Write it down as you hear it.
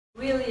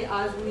really,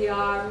 as we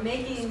are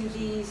making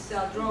this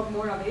drug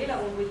more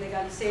available with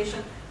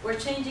legalization, we're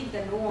changing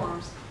the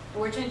norms.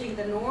 We're changing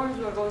the norms.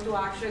 We're going to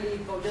actually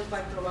go just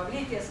by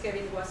probability, as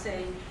Kevin was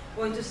saying,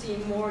 going to see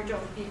more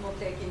young people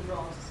taking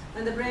drugs.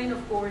 And the brain,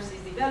 of course,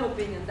 is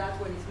developing, and that's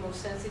when it's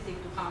most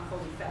sensitive to harmful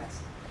effects.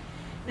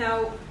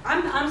 Now,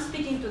 I'm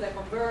speaking to the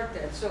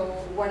converted, so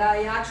what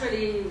I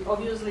actually,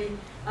 obviously,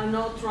 I'm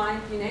not trying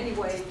in any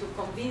way to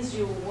convince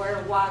you where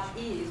what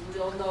is. We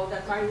all know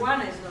that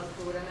marijuana is not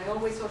good, and I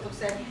always sort of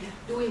say,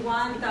 do we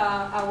want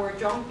our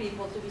young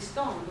people to be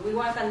stoned? Do we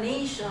want a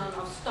nation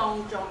of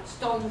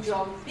stoned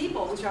young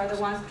people, which are the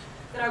ones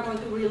that are going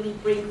to really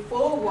bring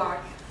forward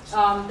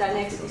the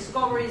next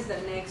discoveries,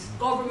 the next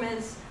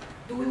governments?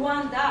 Do we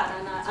want that?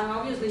 And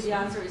obviously the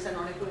answer is an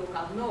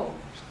unequivocal no.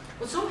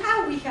 But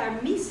somehow we are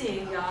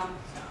missing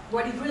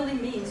what it really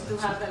means to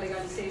have the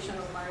legalization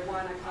of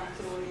marijuana come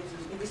through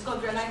in this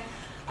country. And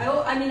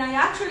I mean, I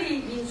actually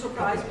been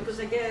surprised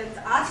because I get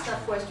asked that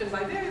question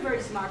by very,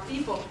 very smart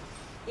people,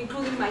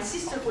 including my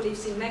sister who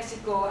lives in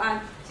Mexico.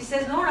 And she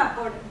says, Nora,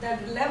 for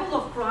the level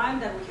of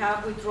crime that we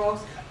have with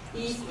drugs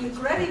is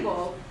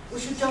incredible. We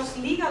should just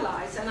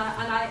legalize. And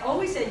I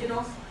always say, you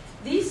know,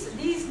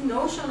 this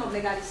notion of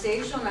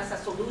legalization as a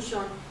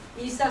solution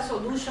is a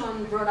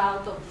solution brought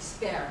out of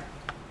despair.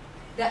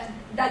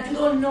 That you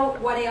don't know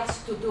what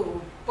else to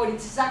do, but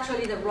it's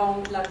actually the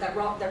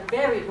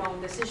very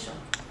wrong decision.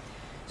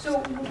 So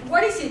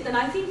what is it? And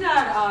I think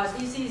that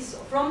this is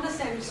from the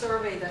same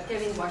survey that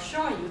Kevin was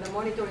showing you, the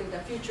Monitoring the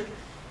Future,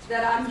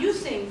 that I'm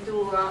using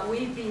to,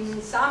 we've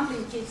been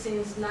sampling kids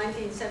since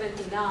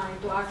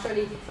 1979 to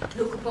actually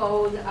look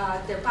about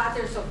their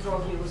patterns of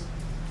drug use.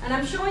 And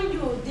I'm showing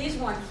you this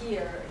one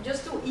here,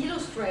 just to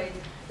illustrate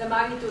the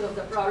magnitude of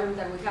the problem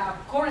that we have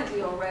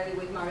currently already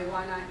with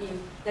marijuana in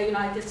the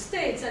United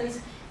States. And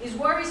it's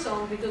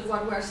worrisome because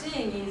what we're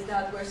seeing is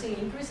that we're seeing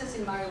increases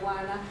in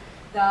marijuana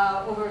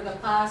over the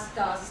past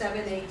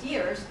 7-8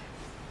 years.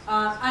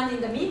 And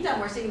in the meantime,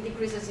 we're seeing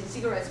decreases in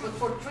cigarettes. But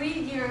for 3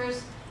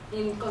 years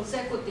in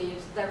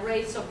consecutive, the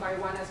rates of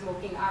marijuana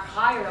smoking are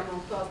higher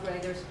among 12th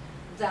graders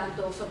than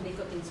those of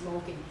nicotine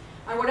smoking.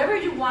 And whatever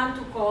you want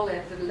to call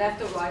it,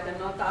 left or right, I'm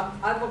not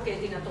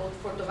advocating at all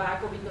for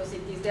tobacco because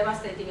it is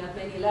devastating at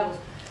many levels.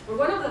 But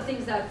one of the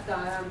things that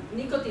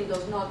nicotine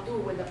does not do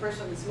when the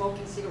person is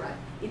smoking cigarette,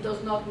 it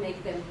does not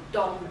make them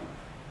dumb.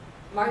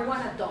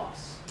 Marijuana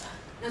does.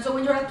 And so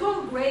when you're a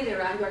 12th grader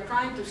and you're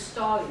trying to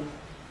study,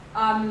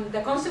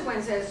 the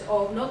consequences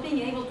of not being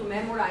able to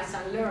memorize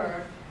and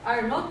learn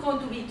are not going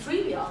to be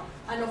trivial.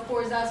 And of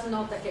course, that's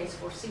not the case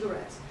for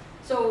cigarettes.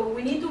 So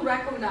we need to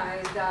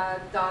recognize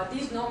that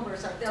these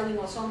numbers are telling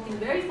us something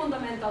very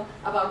fundamental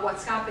about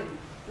what's happening.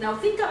 Now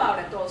think about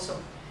it also.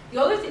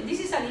 The other thing, this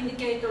is an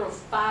indicator of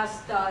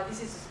past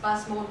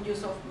month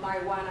use of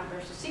marijuana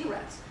versus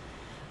cigarettes.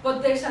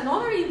 But there's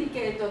another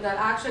indicator that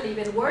actually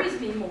even worries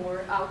me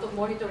more out of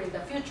Monitoring the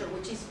Future,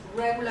 which is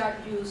regular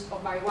use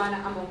of marijuana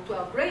among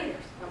 12th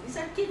graders. Now these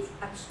are kids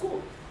at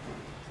school.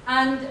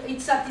 And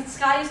it's at its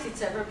highest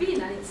it's ever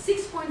been, and it's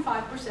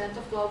 6.5%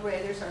 of 12th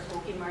graders are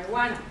smoking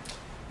marijuana.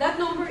 That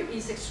number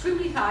is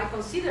extremely high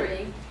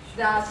considering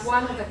that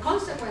one of the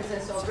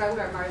consequences of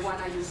regular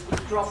marijuana use is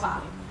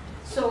dropout.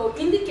 So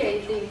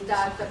indicating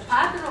that the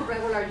pattern of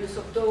regular use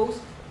of those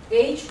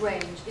age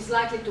range is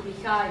likely to be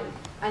higher.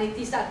 And it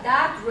is at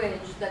that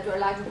range that you're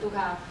likely to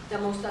have the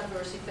most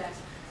adverse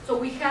effects. So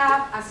we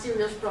have a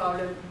serious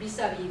problem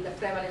vis-a-vis the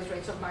prevalence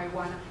rates of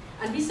marijuana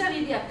and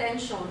vis-a-vis the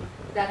attention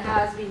that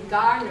has been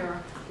garnered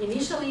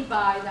initially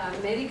by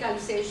the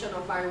medicalization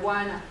of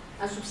marijuana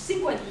and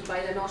subsequently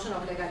by the notion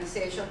of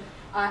legalization,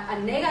 a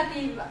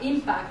negative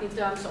impact in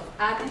terms of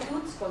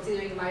attitudes,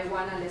 considering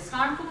marijuana less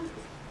harmful,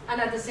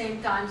 and at the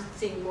same time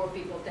seeing more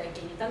people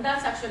taking it. And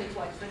that's actually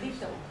quite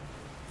predictable.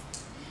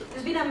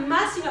 There's been a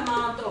massive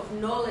amount of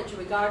knowledge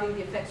regarding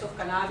the effects of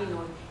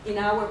cannabinoids in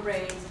our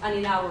brains and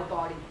in our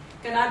body.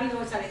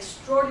 Cannabinoids are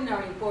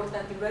extraordinarily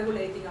important in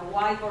regulating a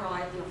wide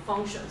variety of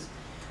functions.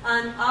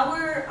 And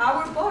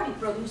our body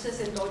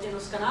produces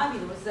endogenous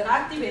cannabinoids that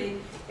activate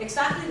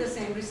exactly the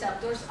same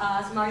receptors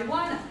as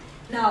marijuana.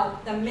 Now,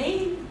 the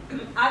main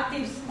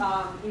active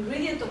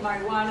ingredient of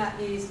marijuana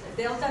is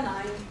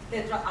delta-9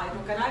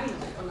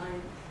 tetrahydrocannabinol, or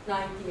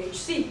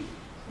 9-THC.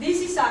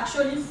 This is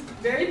actually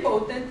very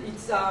potent.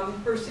 It's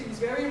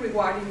very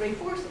rewarding,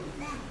 reinforcing.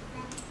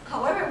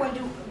 However, when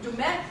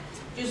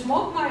you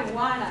smoke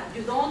marijuana,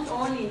 you don't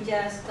only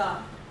ingest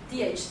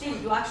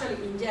THC, you actually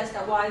ingest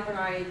a wide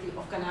variety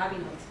of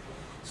cannabinoids.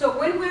 So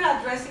when we're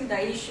addressing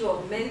the issue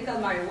of medical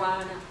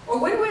marijuana, or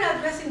when we're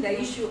addressing the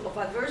issue of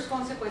adverse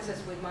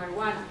consequences with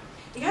marijuana,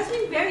 it has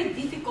been very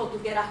difficult to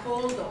get a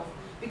hold of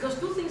because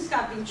two things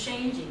have been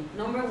changing.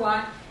 Number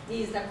one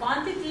is the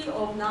quantity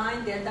of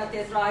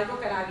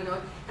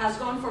 9-delta-tetrahydrocannabinol has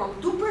gone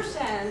from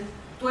 2%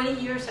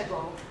 20 years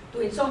ago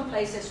to, in some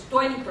places,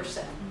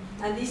 20%.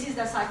 And this is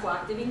the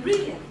psychoactive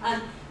ingredient.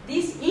 And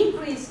this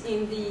increase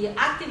in the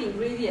active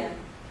ingredient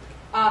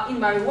in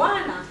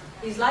marijuana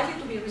is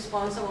likely to be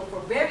responsible for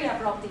very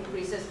abrupt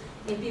increases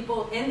in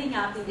people ending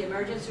up in the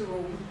emergency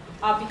room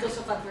because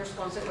of adverse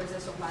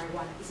consequences of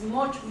marijuana. It's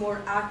much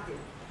more active.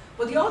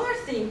 But the other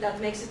thing that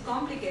makes it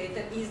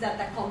complicated is that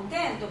the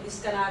content of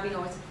these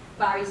cannabinoids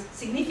varies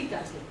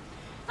significantly.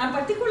 I'm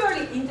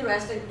particularly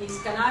interested in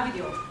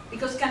cannabidiol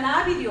because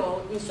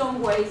cannabidiol in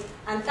some ways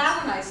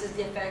antagonizes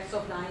the effects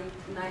of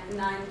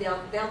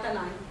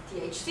delta-9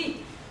 THC.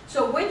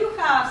 So when you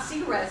have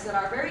cigarettes that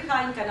are very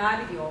high in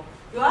cannabidiol,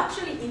 you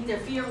actually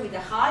interfere with the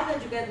high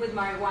that you get with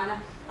marijuana,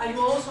 and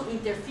you also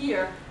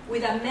interfere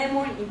with the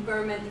memory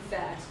impairment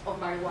effects of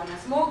marijuana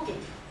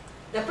smoking.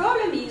 The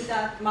problem is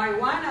that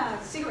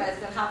marijuana cigarettes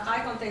that have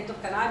high content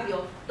of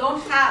cannabidiol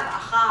don't have a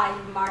high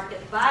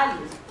market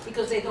value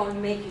because they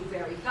don't make you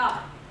very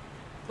high.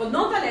 But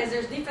nonetheless,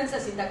 there's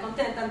differences in the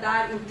content, and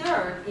that in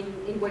turn,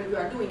 when you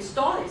are doing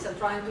studies and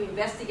trying to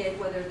investigate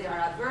whether there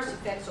are adverse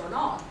effects or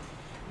not,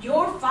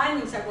 your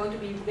findings are going to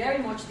be very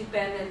much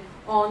dependent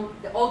on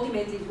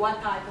ultimately what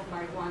type of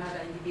marijuana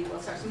the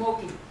individuals are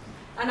smoking.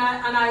 And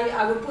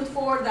I would put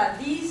forward that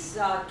these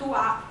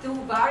two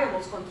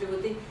variables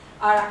contributing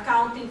are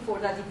accounting for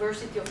the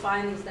diversity of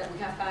findings that we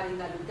have had in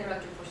the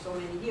literature for so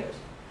many years.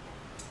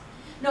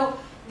 Now,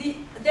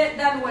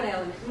 that one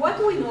element. What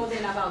do we know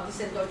then about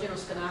these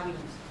endogenous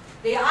cannabinoids?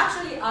 They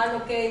actually are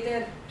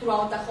located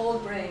throughout the whole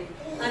brain,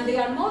 and they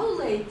are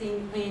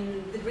modulating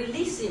in the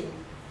releasing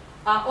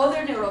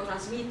other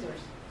neurotransmitters.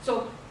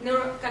 So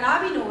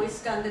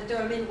cannabinoids can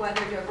determine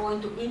whether you're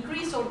going to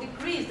increase or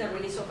decrease the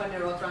release of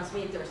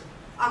neurotransmitters,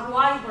 a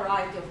wide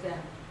variety of them.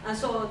 And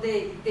so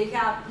they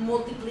have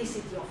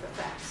multiplicity of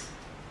effects.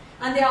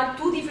 And there are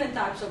two different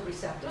types of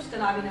receptors,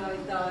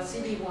 cannabinoid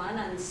CB1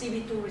 and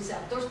CB2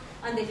 receptors,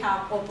 and they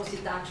have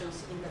opposite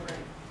actions in the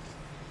brain.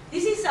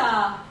 This is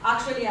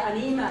actually an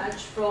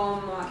image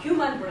from a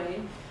human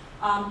brain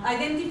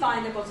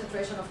identifying the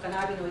concentration of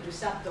cannabinoid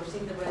receptors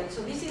in the brain.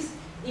 So this is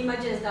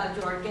images that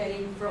you are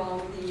getting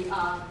from the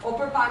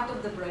upper part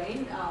of the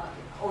brain,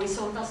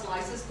 horizontal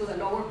slices to the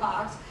lower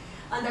parts.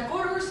 And the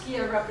colors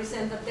here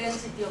represent the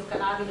density of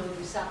cannabinoid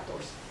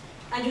receptors.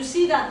 And you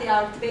see that they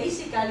are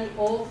basically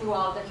all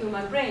throughout the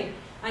human brain.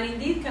 And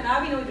indeed,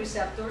 cannabinoid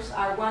receptors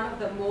are one of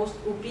the most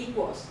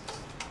ubiquitous.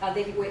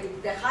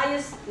 The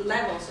highest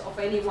levels of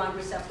any one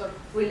receptor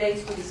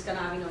relates to these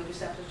cannabinoid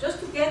receptors, just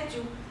to get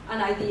you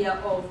an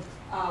idea of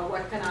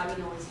what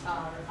cannabinoids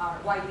are,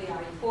 why they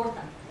are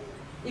important.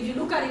 If you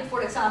look at it,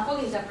 for example,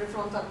 in the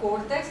prefrontal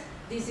cortex,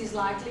 this is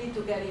likely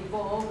to get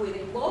involved with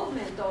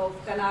involvement of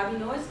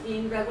cannabinoids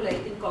in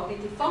regulating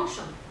cognitive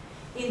function.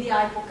 In the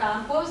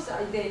hippocampus,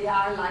 they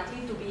are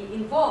likely to be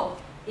involved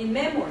in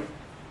memory.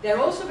 They're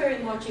also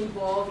very much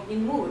involved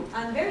in mood,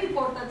 and very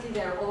importantly,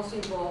 they're also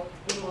involved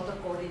in motor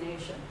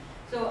coordination.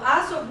 So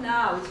as of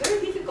now, it's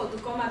very difficult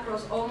to come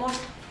across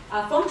almost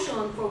a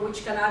function for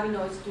which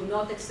cannabinoids do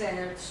not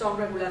exert some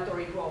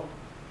regulatory role.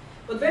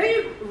 But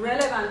very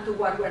relevant to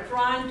what we're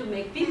trying to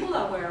make people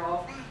aware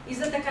of is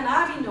that the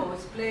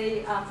cannabinoids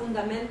play a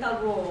fundamental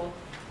role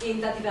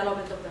in the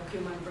development of the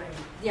human brain,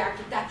 the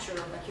architecture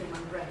of the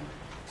human brain.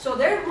 So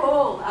their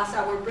role as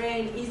our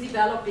brain is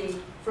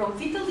developing from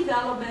fetal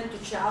development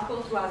to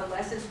childhood through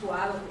adolescence to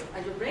adulthood,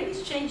 and your brain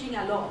is changing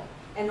a lot,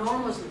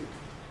 enormously.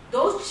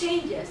 Those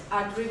changes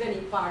are driven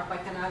in part by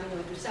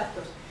cannabinoid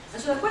receptors.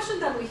 And so the question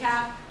that we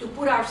have to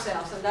put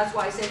ourselves, and that's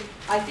why I say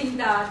I think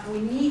that we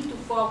need to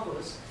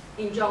focus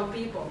in young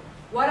people.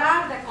 What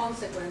are the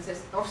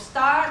consequences of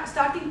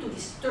starting to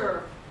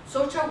disturb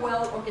such a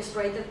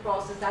well-orchestrated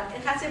process that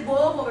it has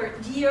evolved over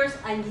years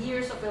and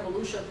years of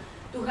evolution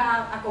to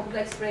have a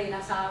complex brain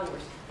as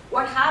ours?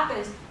 What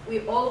happens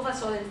we all of a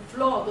sudden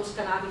flood those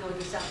cannabinoid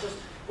receptors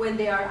when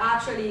they are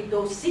actually,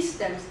 those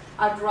systems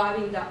are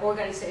driving the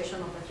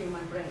organization of the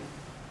human brain?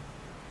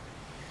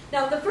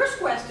 Now, the first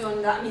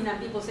question,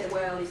 and people say,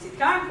 well, is it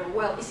harmful?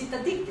 Well, is it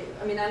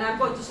addictive? And I'm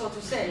going to sort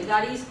of say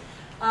that is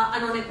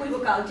an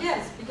unequivocal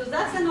yes, because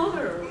that's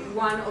another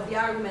one of the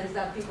arguments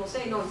that people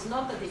say, no, it's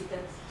not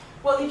addictive.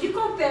 Well, if you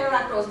compare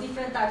across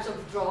different types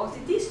of drugs,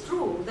 it is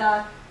true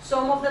that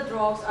some of the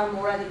drugs are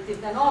more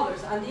addictive than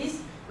others, and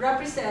this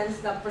represents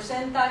the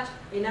percentage,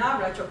 in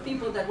average, of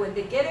people that when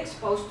they get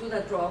exposed to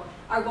the drug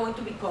are going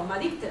to become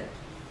addicted.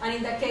 And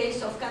in the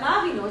case of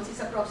cannabinoids,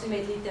 it's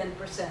approximately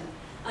 10%.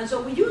 And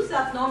so we use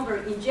that number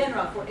in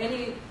general for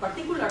any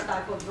particular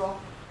type of drug.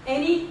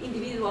 Any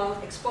individual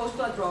exposed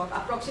to a drug,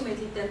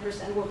 approximately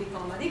 10% will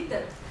become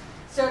addicted.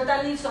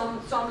 Certainly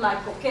some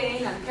like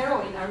cocaine and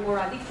heroin are more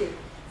addictive.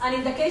 And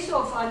in the case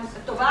of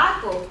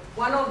tobacco,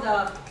 one of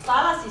the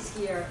fallacies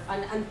here,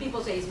 and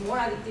people say it's more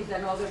addictive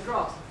than other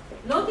drugs,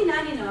 not in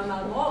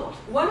animal models.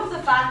 One of the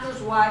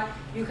factors why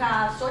you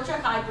have such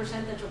a high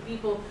percentage of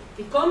people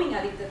becoming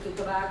addicted to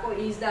tobacco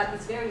is that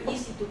it's very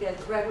easy to get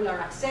regular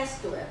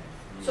access to it.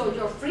 So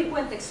your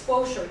frequent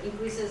exposure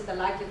increases the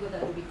likelihood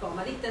that you become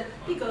addicted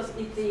because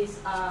it is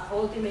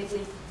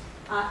ultimately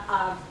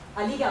a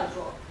legal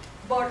drug.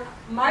 But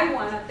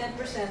marijuana,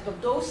 10%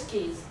 of those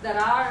kids that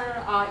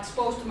are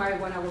exposed to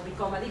marijuana will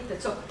become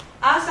addicted. So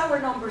as our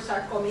numbers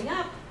are coming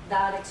up,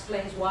 that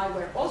explains why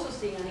we're also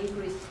seeing an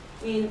increase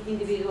in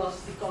individuals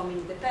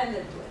becoming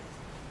dependent to it.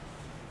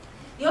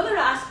 The other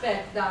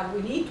aspect that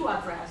we need to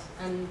address,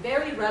 and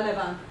very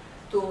relevant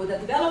to the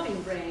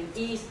developing brain,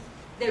 is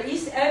there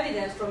is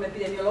evidence from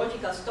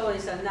epidemiological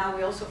studies, and now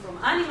we also from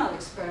animal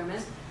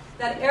experiments,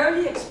 that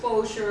early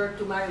exposure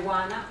to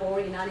marijuana, or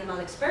in animal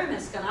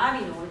experiments,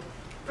 cannabinoid,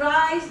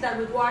 drives the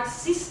reward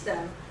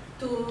system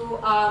to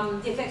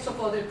the effects of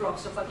other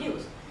drugs of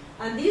abuse.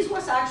 And this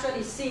was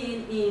actually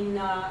seen in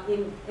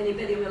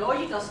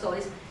epidemiological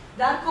studies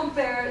that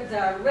compare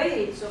the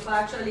rates of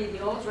actually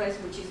the odds rates,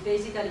 which is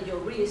basically your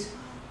risk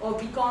of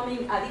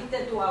becoming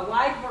addicted to a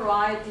wide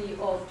variety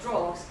of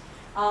drugs,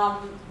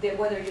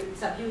 whether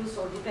it's abuse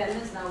or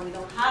dependence. Now we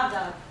don't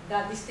have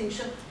that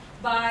distinction,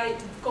 by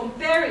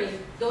comparing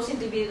those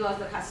individuals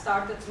that have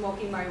started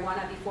smoking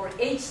marijuana before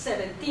age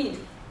 17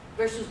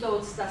 versus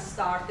those that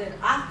started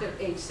after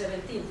age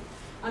 17.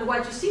 And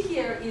what you see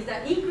here is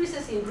the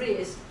increases in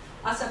risk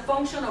as a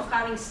function of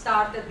having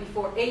started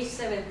before age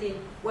 17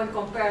 when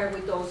compared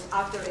with those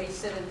after age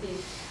 17.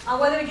 And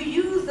whether you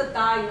use the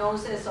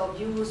diagnosis of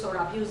use or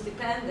abuse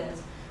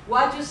dependence,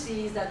 what you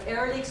see is that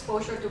early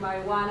exposure to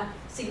marijuana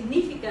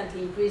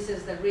significantly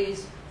increases the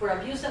risk for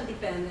abuse and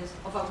dependence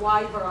of a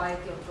wide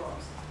variety of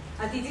drugs.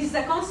 And it is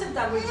the concept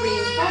that we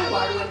bring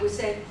forward when we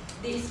say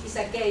this is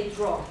a gate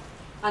drug.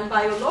 And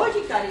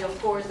biologically,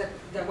 of course,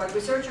 what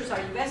researchers are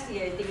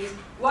investigating is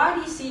what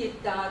is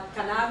it that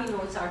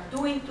cannabinoids are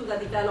doing to the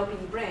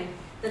developing brain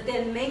that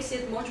then makes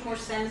it much more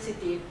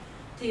sensitive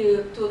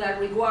to the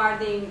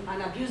rewarding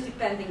and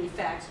abuse-dependent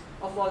effects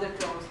of other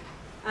drugs.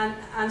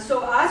 And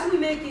so as we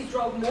make this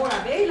drug more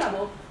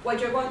available, what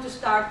you're going to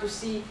start to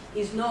see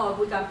is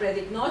we can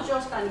predict not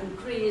just an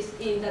increase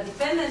in the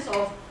dependence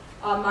of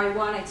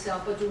marijuana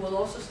itself, but you will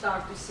also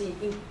start to see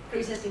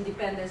increases in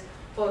dependence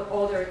for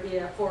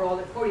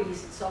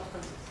illicit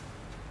substances.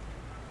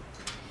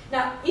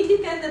 Now,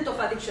 independent of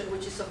addiction,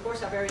 which is of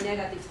course a very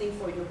negative thing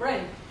for your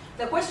brain,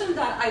 the question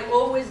that I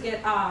always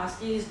get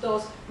asked is,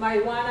 does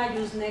marijuana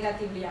use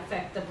negatively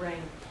affect the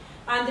brain?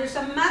 And there's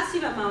a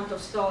massive amount of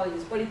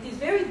studies, but it is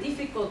very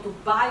difficult to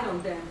bite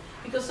on them,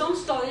 because some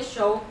studies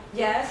show,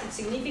 yes, it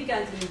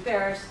significantly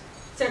impairs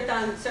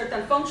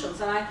certain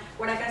functions. And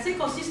what I can say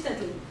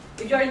consistently,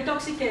 if you're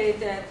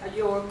intoxicated,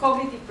 your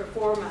cognitive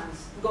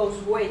performance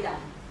goes way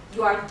down.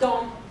 You are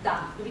dumb.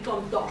 You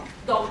become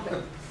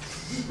dumber.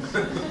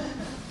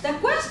 The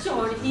question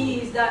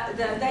is that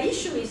the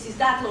issue is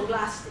that long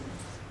lasting.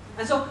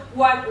 And so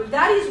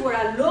that is where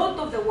a lot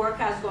of the work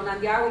has gone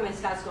and the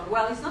arguments has gone.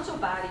 Well, it's not so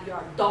bad if you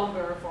are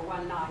dumber for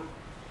one night.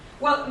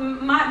 Well,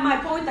 my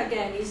point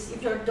again is,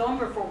 if you're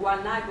dumber for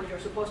one night when you're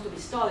supposed to be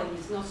studying,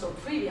 it's not so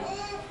trivial.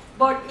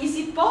 But is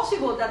it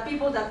possible that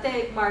people that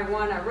take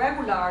marijuana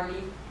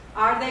regularly,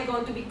 are they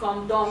going to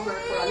become dumber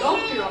for a long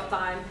period of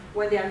time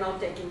when they are not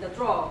taking the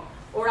drug?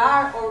 Or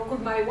could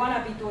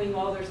marijuana be doing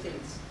other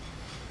things?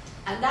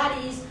 And that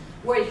is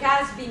where it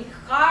has been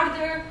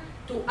harder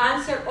to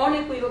answer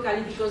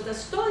unequivocally, because the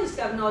studies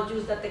have not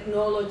used the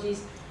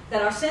technologies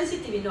that are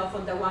sensitive enough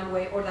on the one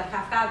way, or that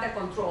have had the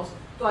controls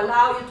to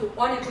allow you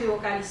to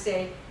unequivocally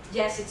say,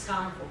 yes, it's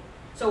harmful.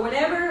 So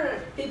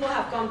whenever people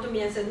have come to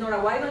me and said,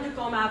 Nora, why don't you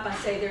come up and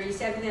say there is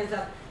evidence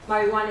that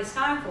marijuana is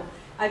harmful?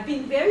 I've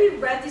been very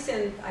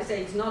reticent. I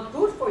say it's not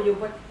good for you,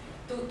 but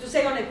to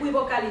say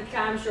unequivocally it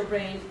harms your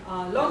brain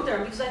long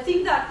term, because I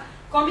think that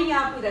coming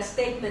up with a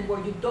statement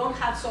where you don't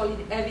have solid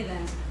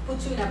evidence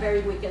puts you in a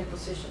very weakened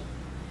position.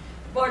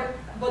 But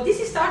this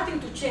is starting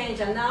to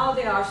change, and now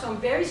there are some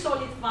very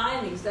solid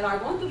findings that are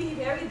going to be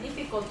very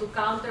difficult to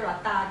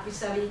counterattack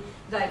vis-a-vis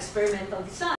the experimental design.